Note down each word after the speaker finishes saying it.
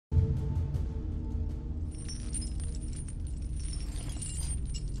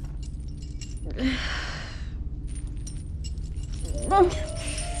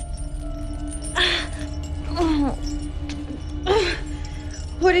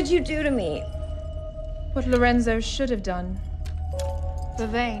What did you do to me? What Lorenzo should have done. The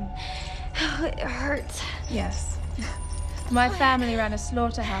vein. Oh, it hurts. Yes. My family ran a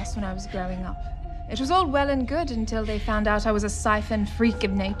slaughterhouse when I was growing up. It was all well and good until they found out I was a siphon freak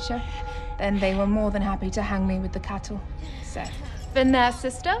of nature. Then they were more than happy to hang me with the cattle. So, been there,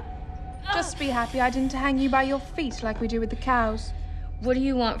 sister? Just be happy I didn't hang you by your feet like we do with the cows. What do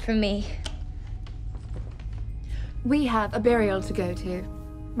you want from me? We have a burial to go to.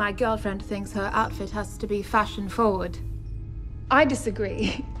 My girlfriend thinks her outfit has to be fashion forward. I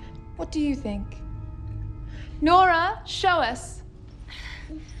disagree. What do you think? Nora, show us.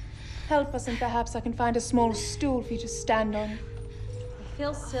 Help us and perhaps I can find a small stool for you to stand on. I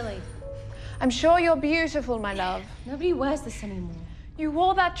feel silly. I'm sure you're beautiful, my love. Nobody wears this anymore. You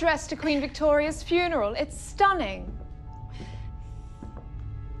wore that dress to Queen Victoria's funeral. It's stunning.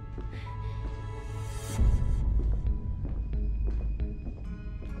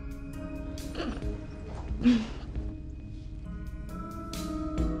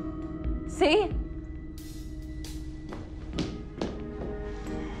 See?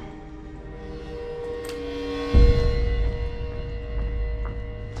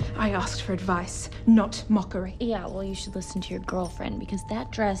 I asked for advice, not mockery. Yeah, well, you should listen to your girlfriend because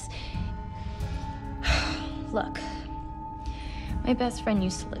that dress... Look, my best friend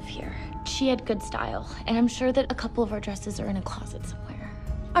used to live here. She had good style, and I'm sure that a couple of our dresses are in a closet somewhere.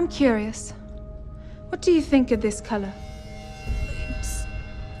 I'm curious. What do you think of this color? It's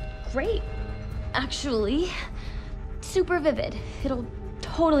great, actually. Super vivid. It'll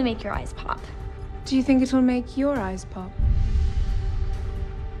totally make your eyes pop. Do you think it'll make your eyes pop?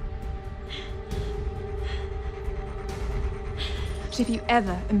 If you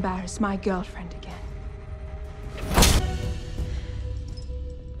ever embarrass my girlfriend again.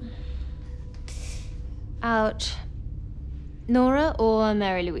 Ouch. Nora or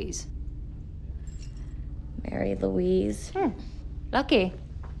Mary Louise? Mary Louise. Lucky.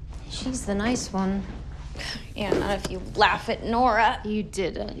 She's the nice one. Yeah, not if you laugh at Nora. You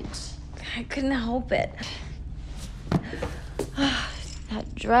didn't. I couldn't help it.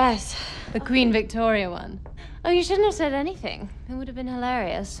 That dress. The Queen Victoria one. Oh, you shouldn't have said anything. It would have been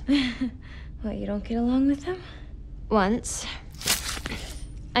hilarious. What, you don't get along with them? Once,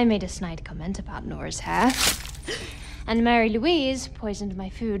 I made a snide comment about Nora's hair. And Mary Louise poisoned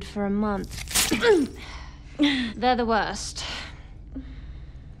my food for a month. They're the worst.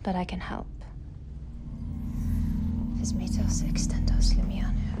 But I can help. Vismetos extendos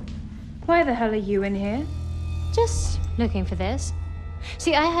limiano. Why the hell are you in here? Just looking for this.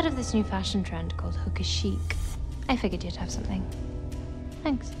 See, I heard of this new fashion trend called hooker chic. I figured you'd have something.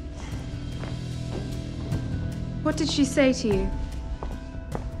 Thanks. What did she say to you?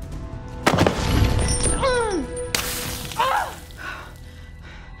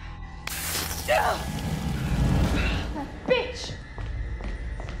 Bitch!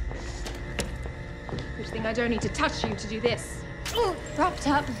 Good thing I don't need to touch you to do this. Wrapped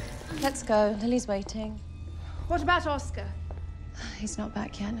up. Let's go. Lily's waiting. What about Oscar? He's not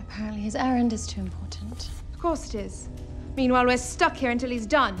back yet. Apparently his errand is too important. Of course it is. Meanwhile, we're stuck here until he's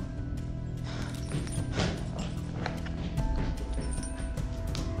done.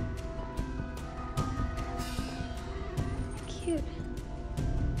 Cute.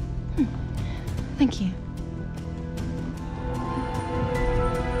 Thank you.